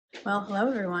Well, hello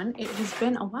everyone. It has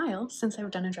been a while since I've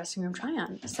done a dressing room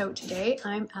try-on. So today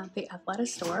I'm at the Athleta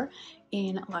store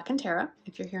in La Cantera.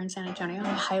 If you're here in San Antonio, I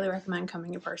highly recommend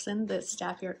coming in person. The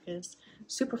staff here is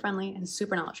super friendly and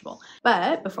super knowledgeable.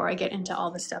 But before I get into all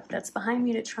the stuff that's behind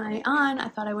me to try on, I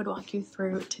thought I would walk you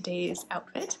through today's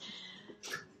outfit.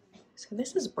 So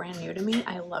this is brand new to me.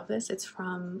 I love this. It's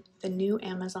from the new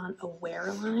Amazon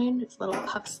Aware line. It's a little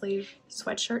puff sleeve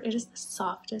sweatshirt. It is the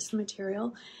softest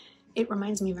material. It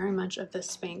reminds me very much of the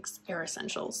Spanx Air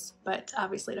Essentials, but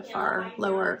obviously at a far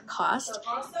lower cost.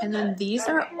 And then these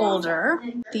are older.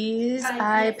 These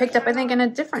I picked up, I think, in a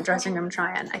different dressing room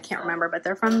try-on. I can't remember, but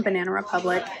they're from Banana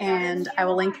Republic, and I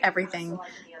will link everything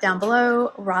down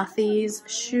below. Rothy's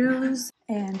shoes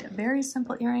and very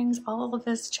simple earrings. All of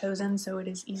this chosen so it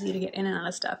is easy to get in and out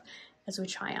of stuff as we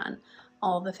try on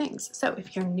all the things. So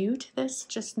if you're new to this,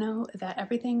 just know that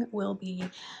everything will be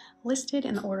listed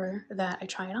in the order that I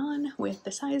try it on, with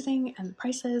the sizing and the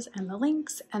prices and the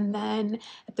links, and then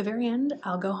at the very end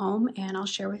I'll go home and I'll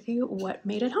share with you what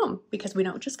made it home, because we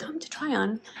don't just come to try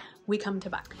on, we come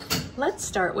to buy. Let's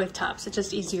start with tops. It's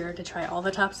just easier to try all the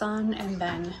tops on and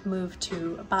then move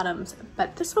to bottoms,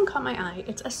 but this one caught my eye.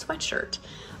 It's a sweatshirt,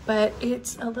 but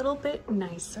it's a little bit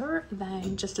nicer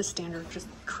than just a standard just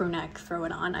crew neck, throw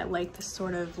it on. I like this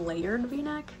sort of layered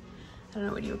v-neck. I don't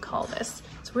know what you would call this.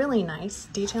 It's really nice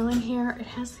detailing here. It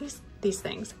has these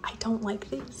things. I don't like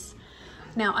these.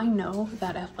 Now I know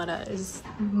that Athleta is,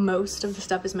 most of the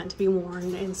stuff is meant to be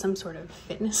worn in some sort of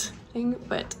fitness thing,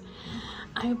 but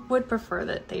I would prefer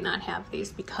that they not have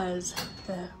these because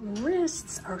the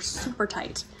wrists are super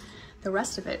tight. The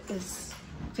rest of it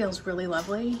feels really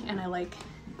lovely, and I like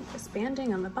this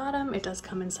banding on the bottom. It does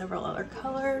come in several other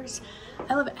colors.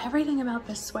 I love everything about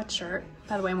this sweatshirt.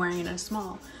 By the way, I'm wearing it in a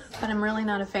small, but I'm really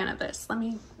not a fan of this. Let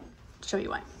me show you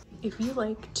why. If you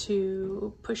like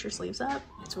to push your sleeves up,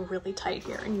 it's really tight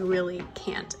here and you really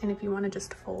can't. And if you want to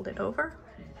just fold it over,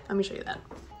 let me show you that.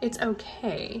 It's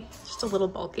okay, just a little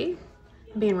bulky.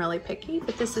 I'm being really picky,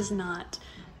 but this is not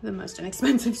the most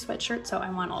inexpensive sweatshirt, so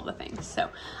I want all the things. So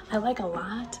I like a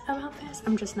lot about this.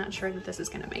 I'm just not sure that this is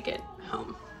gonna make it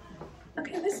home.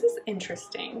 Okay, this is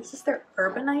interesting. This is their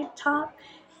Urbanite top,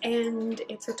 and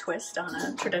it's a twist on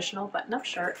a traditional button-up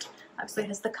shirt. Obviously it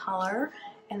has the collar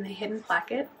and the hidden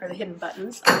placket, or the hidden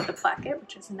buttons on the placket,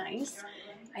 which is nice.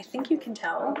 I think you can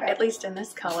tell, at least in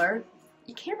this color,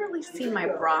 you can't really see my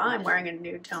bra. I'm wearing a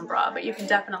nude tone bra, but you can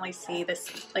definitely see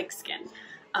this like skin.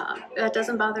 That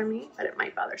doesn't bother me, but it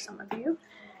might bother some of you.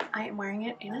 I am wearing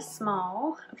it in a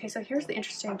small. Okay, so here's the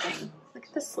interesting thing. Look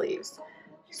at the sleeves.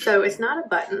 So it's not a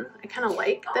button. I kind of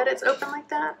like that it's open like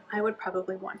that. I would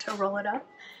probably want to roll it up.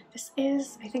 This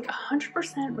is, I think, 100%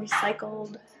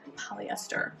 recycled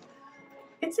polyester.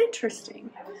 It's interesting.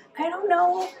 I don't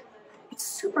know. It's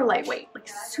super lightweight, like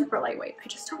super lightweight. I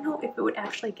just don't know if it would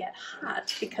actually get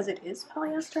hot because it is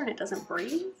polyester and it doesn't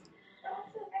breathe.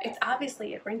 It's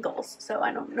obviously, it wrinkles, so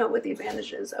I don't know what the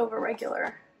advantage is over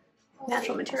regular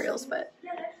natural materials, but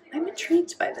I'm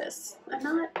intrigued by this.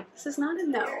 This is not a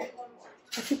no.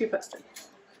 I'll keep you posted.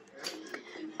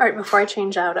 All right, before I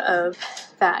change out of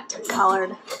that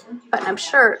collared button-up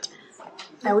shirt,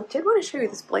 I did want to show you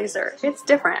this blazer. It's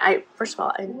different. First of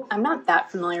all, I'm not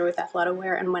that familiar with Athleta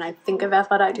wear, and when I think of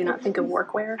Athleta, I do not think of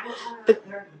workwear. But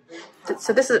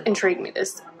so this is intrigued me.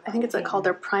 I think it's called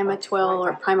their Prima Twill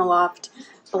or Prima Loft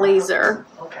blazer,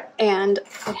 and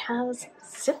it has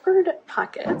zippered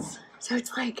pockets. So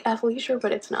it's like athleisure,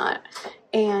 but it's not.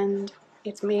 And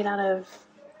it's made out of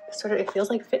sort of, it feels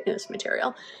like fitness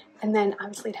material. And then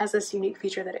obviously it has this unique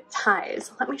feature that it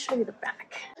ties. Let me show you the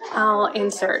back. I'll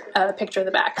insert a picture of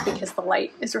the back because the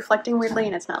light is reflecting weirdly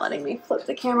and it's not letting me flip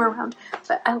the camera around.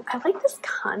 But I like this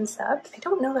concept. I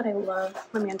don't know that I love,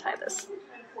 let me untie this.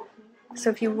 So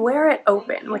if you wear it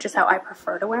open, which is how I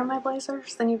prefer to wear my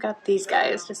blazers, then you've got these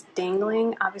guys just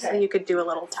dangling. Obviously you could do a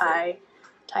little tie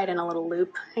it in a little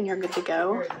loop and you're good to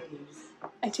go.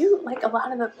 I do like a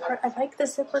lot of I like the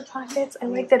zippered pockets. I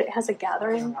like that it has a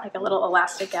gathering, like a little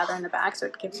elastic gather in the back, so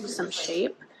it gives you some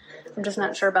shape. I'm just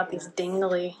not sure about these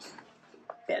dangly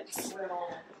bits.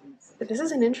 But this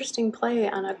is an interesting play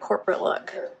on a corporate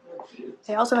look.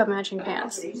 They also have matching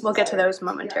pants. We'll get to those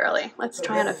momentarily. Let's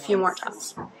try on a few more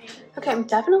tops. Okay, I'm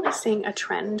definitely seeing a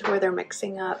trend where they're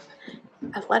mixing up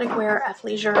athletic wear,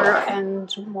 athleisure,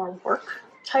 and more work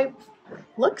type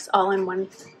looks all in one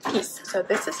piece. So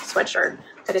this is a sweatshirt,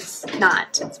 but it's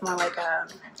not. It's more like a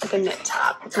knit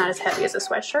top. It's not as heavy as a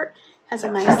sweatshirt. It has a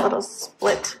nice little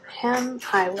split hem,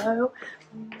 high-low.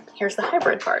 Here's the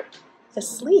hybrid part. The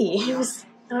sleeves,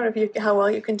 I don't know how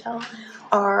well you can tell,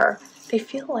 they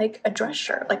feel like a dress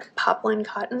shirt, like poplin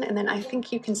cotton, and then I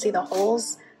think you can see the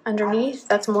holes underneath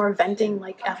that's more venting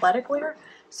like athletic wear.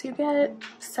 So you get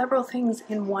several things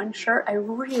in one shirt. I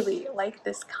really like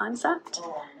this concept.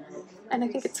 And I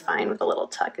think it's fine with a little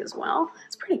tuck as well.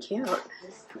 It's pretty cute.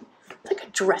 It's like a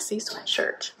dressy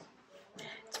sweatshirt.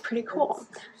 It's pretty cool.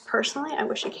 Personally, I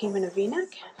wish it came in a V-neck.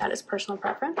 That is personal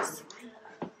preference.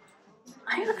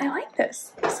 I like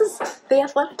this. This is, the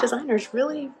Athleta designers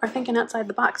really are thinking outside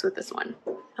the box with this one.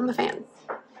 I'm a fan.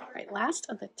 All right, last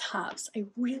of the tops. I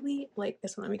really like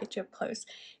this one. Let me get you up close.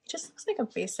 It just looks like a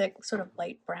basic sort of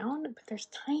light brown, but there's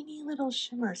tiny little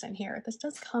shimmers in here. This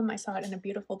does come, I saw it in a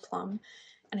beautiful plum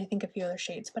and I think a few other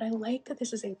shades, but I like that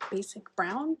this is a basic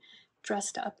brown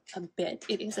dressed up a bit.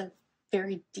 It is a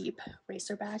very deep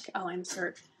racer back. I'll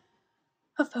insert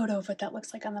a photo of what that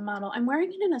looks like on the model. I'm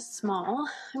wearing it in a small.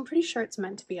 I'm pretty sure it's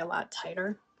meant to be a lot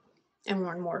tighter and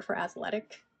worn more for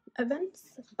athletic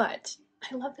events, but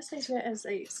I love this idea as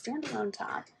a standalone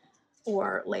top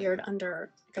or layered under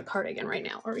like a cardigan right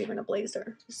now, or even a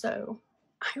blazer. So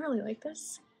I really like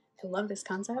this. I love this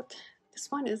concept. This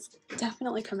one is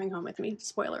definitely coming home with me.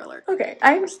 Spoiler alert. Okay,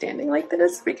 I am standing like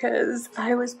this because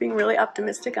I was being really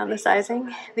optimistic on the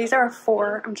sizing. These are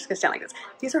 4, I'm just gonna stand like this.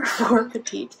 These are 4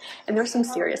 petite, and there's some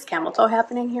serious camel toe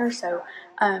happening here, so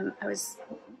I was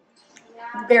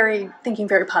thinking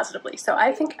very positively. So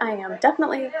I think I am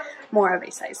definitely more of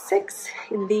a size 6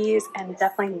 in these, and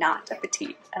definitely not a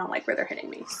petite. I don't like where they're hitting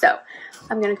me. So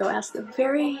I'm gonna go ask the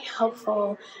very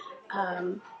helpful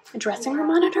dressing room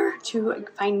monitor to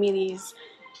find me these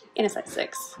in a size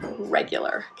 6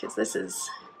 regular, because this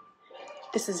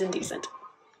is indecent.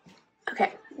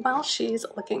 Okay, while she's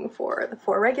looking for the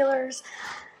 4 regulars,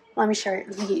 let me show you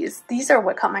these. These are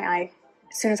what caught my eye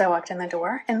as soon as I walked in the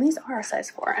door, and these are a size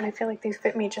 4, and I feel like these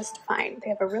fit me just fine. They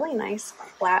have a really nice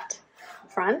flat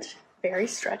front, very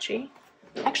stretchy.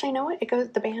 Actually, you know what? It goes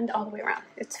the band all the way around.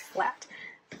 It's flat.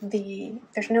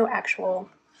 There's no actual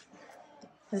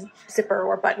zipper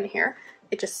or button here.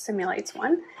 It just simulates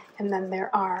one. And then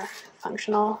there are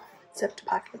functional zipped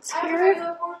pockets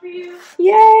here.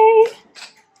 Yay!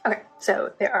 Okay,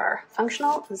 so there are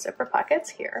functional zipper pockets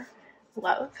here.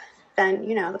 Love. Then,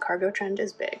 you know, the cargo trend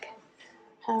is big.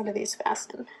 How do these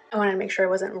fasten? I wanted to make sure I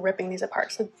wasn't ripping these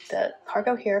apart. So the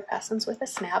cargo here fastens with a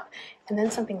snap. And then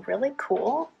something really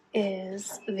cool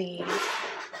is the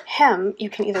hem. You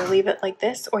can either leave it like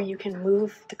this, or you can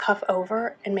move the cuff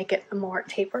over and make it a more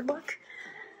tapered look.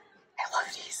 I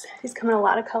love these. These come in a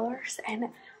lot of colors, and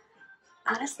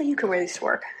honestly, you could wear these to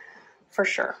work for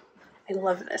sure. I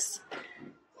love this.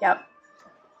 Yep.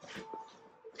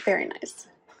 Very nice.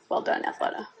 Well done,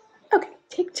 Athleta. Okay,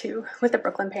 take 2 with the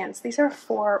Brooklyn pants. These are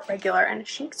 4 regular, and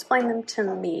she explained them to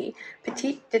me.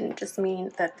 Petite didn't just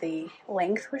mean that the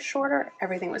length was shorter,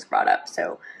 everything was brought up.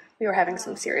 So we were having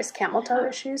some serious camel toe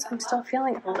issues. I'm still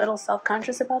feeling a little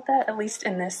self-conscious about that, at least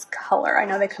in this color. I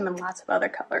know they come in lots of other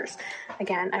colors.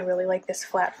 Again, I really like this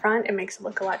flat front. It makes it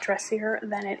look a lot dressier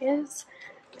than it is.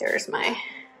 There's my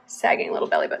sagging little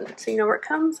belly button. So you know where it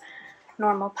comes.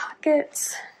 Normal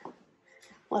pockets,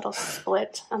 little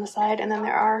split on the side, and then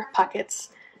there are pockets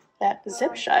that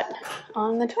zip shut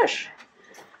on the tush.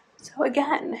 So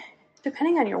again,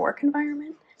 depending on your work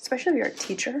environment, especially if you're a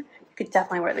teacher, you could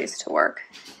definitely wear these to work.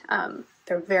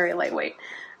 They're very lightweight.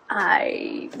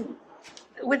 I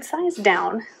would size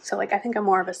down, so like I think I'm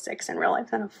more of a 6 in real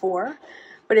life than a 4.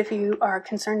 But if you are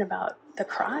concerned about the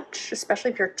crotch,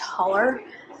 especially if you're taller,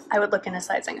 I would look into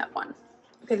sizing up 1.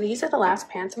 Okay, these are the last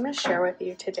pants I'm going to share with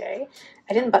you today.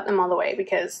 I didn't button them all the way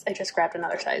because I just grabbed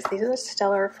another size. These are the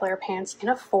Stellar Flare pants in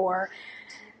a 4,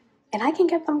 and I can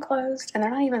get them closed, and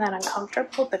they're not even that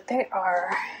uncomfortable, but they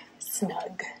are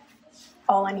snug.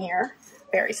 All in here,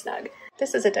 very snug.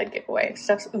 This is a dead giveaway.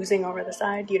 Stuff's oozing over the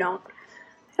side. They don't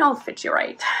fit you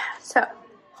right. So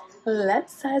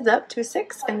let's size up to a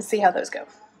 6 and see how those go.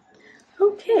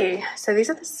 Okay, so these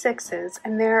are the 6s,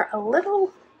 and they're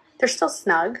still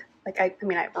snug. Like, I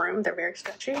mean, I have room, they're very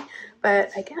stretchy, but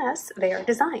I guess they are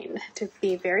designed to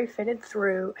be very fitted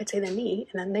through, I'd say, the knee,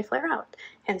 and then they flare out,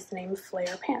 hence the name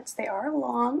flare pants. They are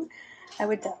long. I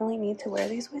would definitely need to wear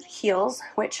these with heels,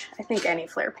 which I think any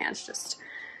flare pants just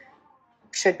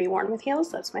should be worn with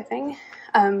heels. That's my thing.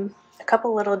 A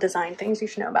couple little design things you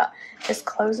should know about. This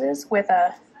closes with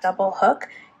a double hook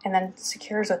and then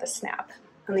secures with a snap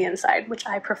on the inside, which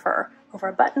I prefer over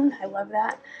a button. I love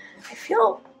that. I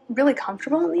feel really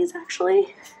comfortable in these,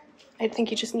 actually. I think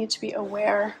you just need to be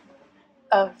aware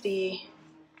of the,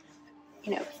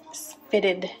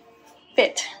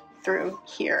 fit through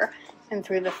here and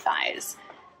through the thighs.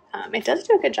 It does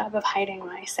do a good job of hiding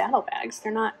my saddlebags.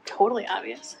 They're not totally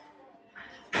obvious.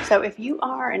 So if you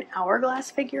are an hourglass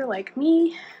figure like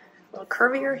me, a little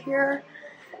curvier here,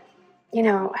 you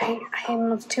know,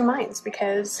 I'm of two minds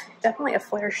because definitely a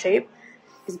flare shape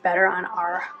is better on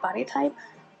our body type,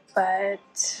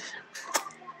 but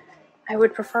I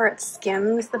would prefer it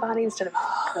skims the body instead of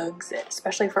hugs it,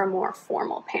 especially for a more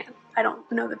formal pant. I don't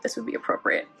know that this would be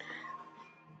appropriate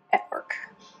at work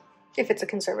if it's a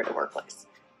conservative workplace.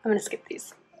 I'm gonna skip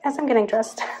these. As I'm getting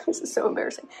dressed, this is so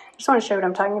embarrassing. I just wanna show what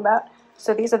I'm talking about.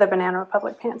 So these are the Banana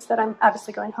Republic pants that I'm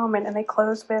obviously going home in, and they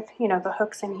close with, you know, the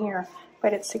hooks in here,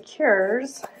 but it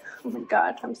secures, oh my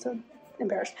God, I'm so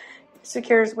embarrassed. It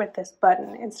secures with this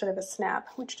button instead of a snap,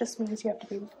 which just means you have to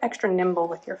be extra nimble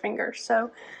with your fingers. So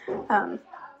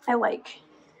I like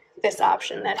this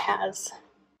option that has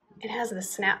the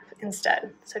snap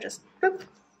instead. So just boop.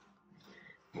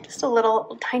 Just a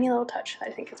little, tiny little touch. I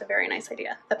think it's a very nice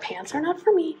idea. The pants are not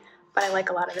for me, but I like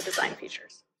a lot of the design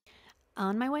features.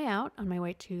 On my way out, on my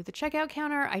way to the checkout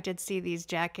counter, I did see these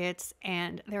jackets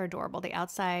and they're adorable. The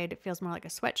outside feels more like a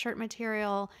sweatshirt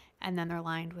material, and then they're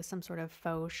lined with some sort of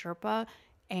faux Sherpa,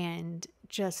 and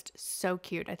just so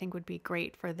cute. I think would be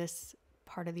great for this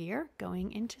part of the year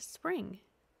going into spring.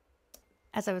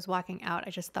 As I was walking out,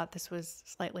 I just thought this was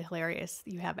slightly hilarious.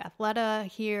 You have Athleta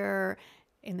here.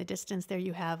 In the distance there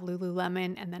you have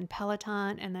Lululemon, and then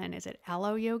Peloton, and then is it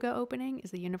Aloe Yoga opening? Is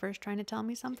the universe trying to tell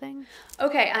me something?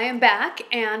 Okay, I am back,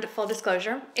 and full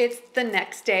disclosure, it's the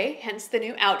next day, hence the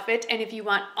new outfit. And if you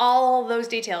want all those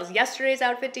details, yesterday's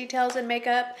outfit details and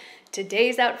makeup,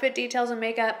 today's outfit details and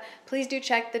makeup, please do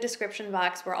check the description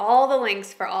box where all the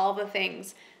links for all the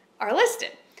things are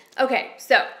listed. Okay,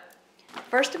 so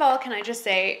first of all, can I just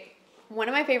say, one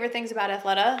of my favorite things about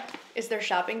Athleta is their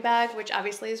shopping bag, which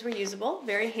obviously is reusable,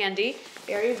 very handy,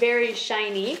 very, very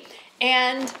shiny.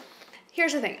 And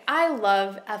here's the thing, I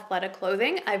love Athleta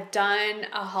clothing. I've done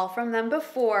a haul from them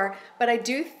before, but I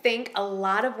do think a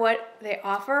lot of what they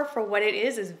offer for what it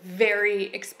is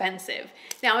very expensive.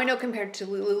 Now I know compared to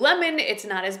Lululemon, it's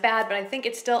not as bad, but I think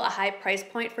it's still a high price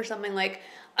point for something like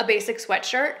a basic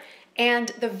sweatshirt. And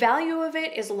the value of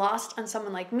it is lost on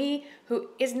someone like me who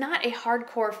is not a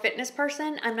hardcore fitness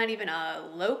person. I'm not even a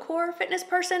low-core fitness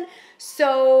person.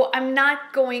 So I'm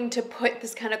not going to put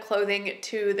this kind of clothing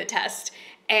to the test.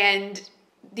 And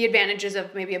the advantages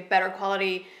of maybe a better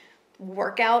quality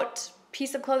workout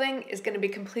piece of clothing is going to be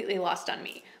completely lost on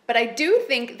me. But I do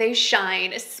think they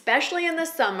shine, especially in the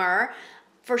summer.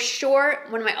 For sure,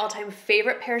 one of my all-time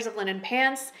favorite pairs of linen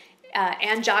pants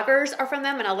and joggers are from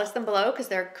them, and I'll list them below because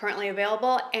they're currently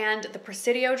available. And the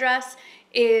Presidio dress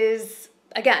is,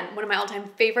 again, one of my all-time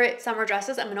favorite summer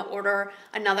dresses. I'm gonna order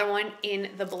another one in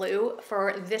the blue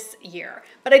for this year.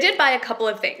 But I did buy a couple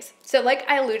of things. So like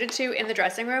I alluded to in the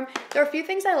dressing room, there are a few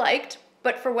things I liked,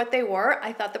 but for what they were,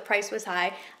 I thought the price was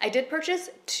high. I did purchase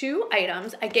 2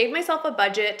 items. I gave myself a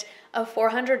budget of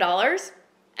 $400,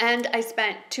 and I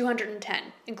spent $210,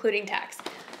 including tax.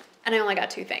 And I only got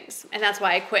 2 things, and that's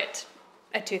why I quit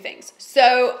at 2 things.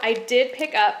 So I did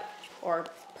pick up, or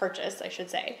purchase, I should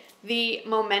say, the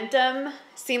Momentum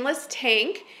Seamless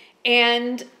Tank,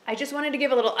 and I just wanted to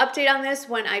give a little update on this.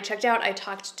 When I checked out, I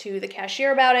talked to the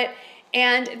cashier about it,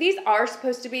 and these are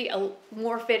supposed to be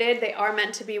more fitted. They are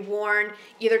meant to be worn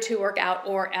either to work out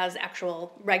or as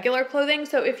actual regular clothing.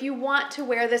 So if you want to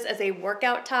wear this as a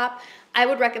workout top, I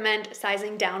would recommend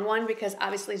sizing down one, because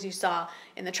obviously, as you saw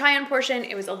in the try-on portion,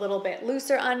 it was a little bit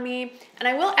looser on me. And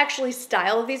I will actually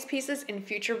style these pieces in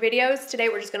future videos. Today,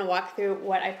 we're just gonna walk through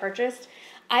what I purchased.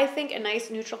 I think a nice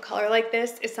neutral color like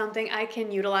this is something I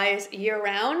can utilize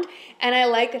year-round, and I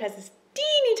like it has this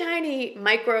teeny tiny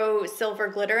micro silver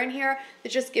glitter in here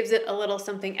that just gives it a little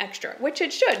something extra, which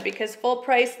it should, because full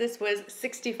price this was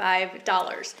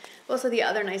 $65. Also, the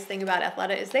other nice thing about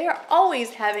Athleta is they are always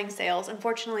having sales.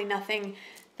 Unfortunately, nothing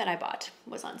that I bought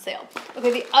was on sale.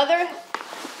 Okay, the other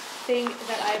thing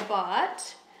that I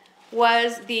bought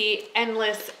was the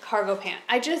endless cargo pant.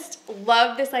 I just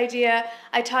love this idea.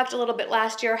 I talked a little bit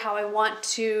last year how I want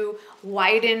to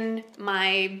widen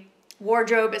my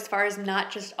wardrobe as far as not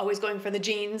just always going for the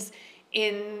jeans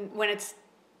when it's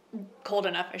cold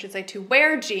enough, I should say, to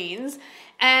wear jeans.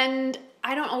 And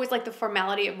I don't always like the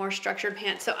formality of more structured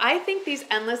pants. So I think these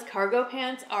endless cargo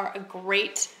pants are a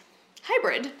great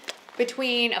hybrid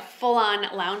between a full-on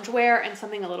loungewear and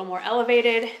something a little more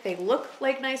elevated. They look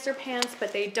like nicer pants,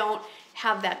 but they don't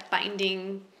have that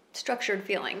binding, structured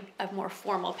feeling of more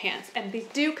formal pants. And these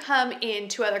do come in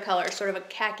 2 other colors, sort of a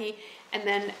khaki and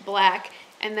then black.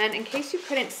 And then, in case you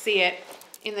couldn't see it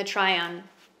in the try-on,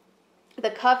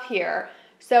 the cuff here,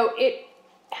 so it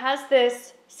has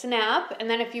this snap, and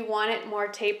then if you want it more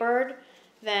tapered,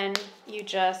 then you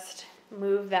just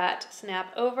move that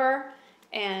snap over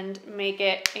and make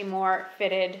it a more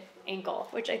fitted ankle,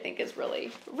 which I think is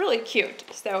really, really cute.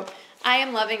 So I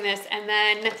am loving this. And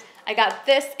then I got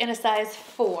this in a size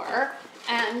 4,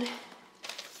 and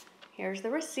here's the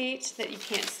receipt that you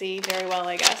can't see very well,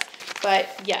 I guess.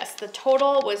 But yes, the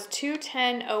total was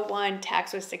 $210.01,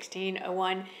 tax was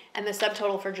 $16.01, and the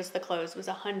subtotal for just the clothes was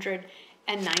 $194.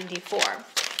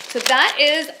 So that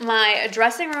is my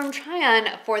dressing room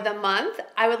try-on for the month.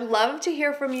 I would love to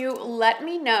hear from you. Let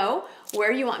me know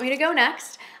where you want me to go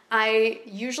next. I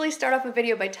usually start off a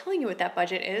video by telling you what that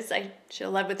budget is. I should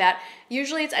have led with that.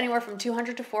 Usually it's anywhere from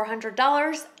 $200 to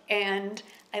 $400, and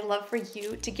I'd love for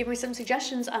you to give me some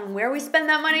suggestions on where we spend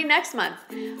that money next month.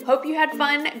 Hope you had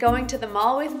fun going to the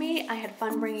mall with me. I had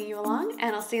fun bringing you along,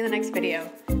 and I'll see you in the next video.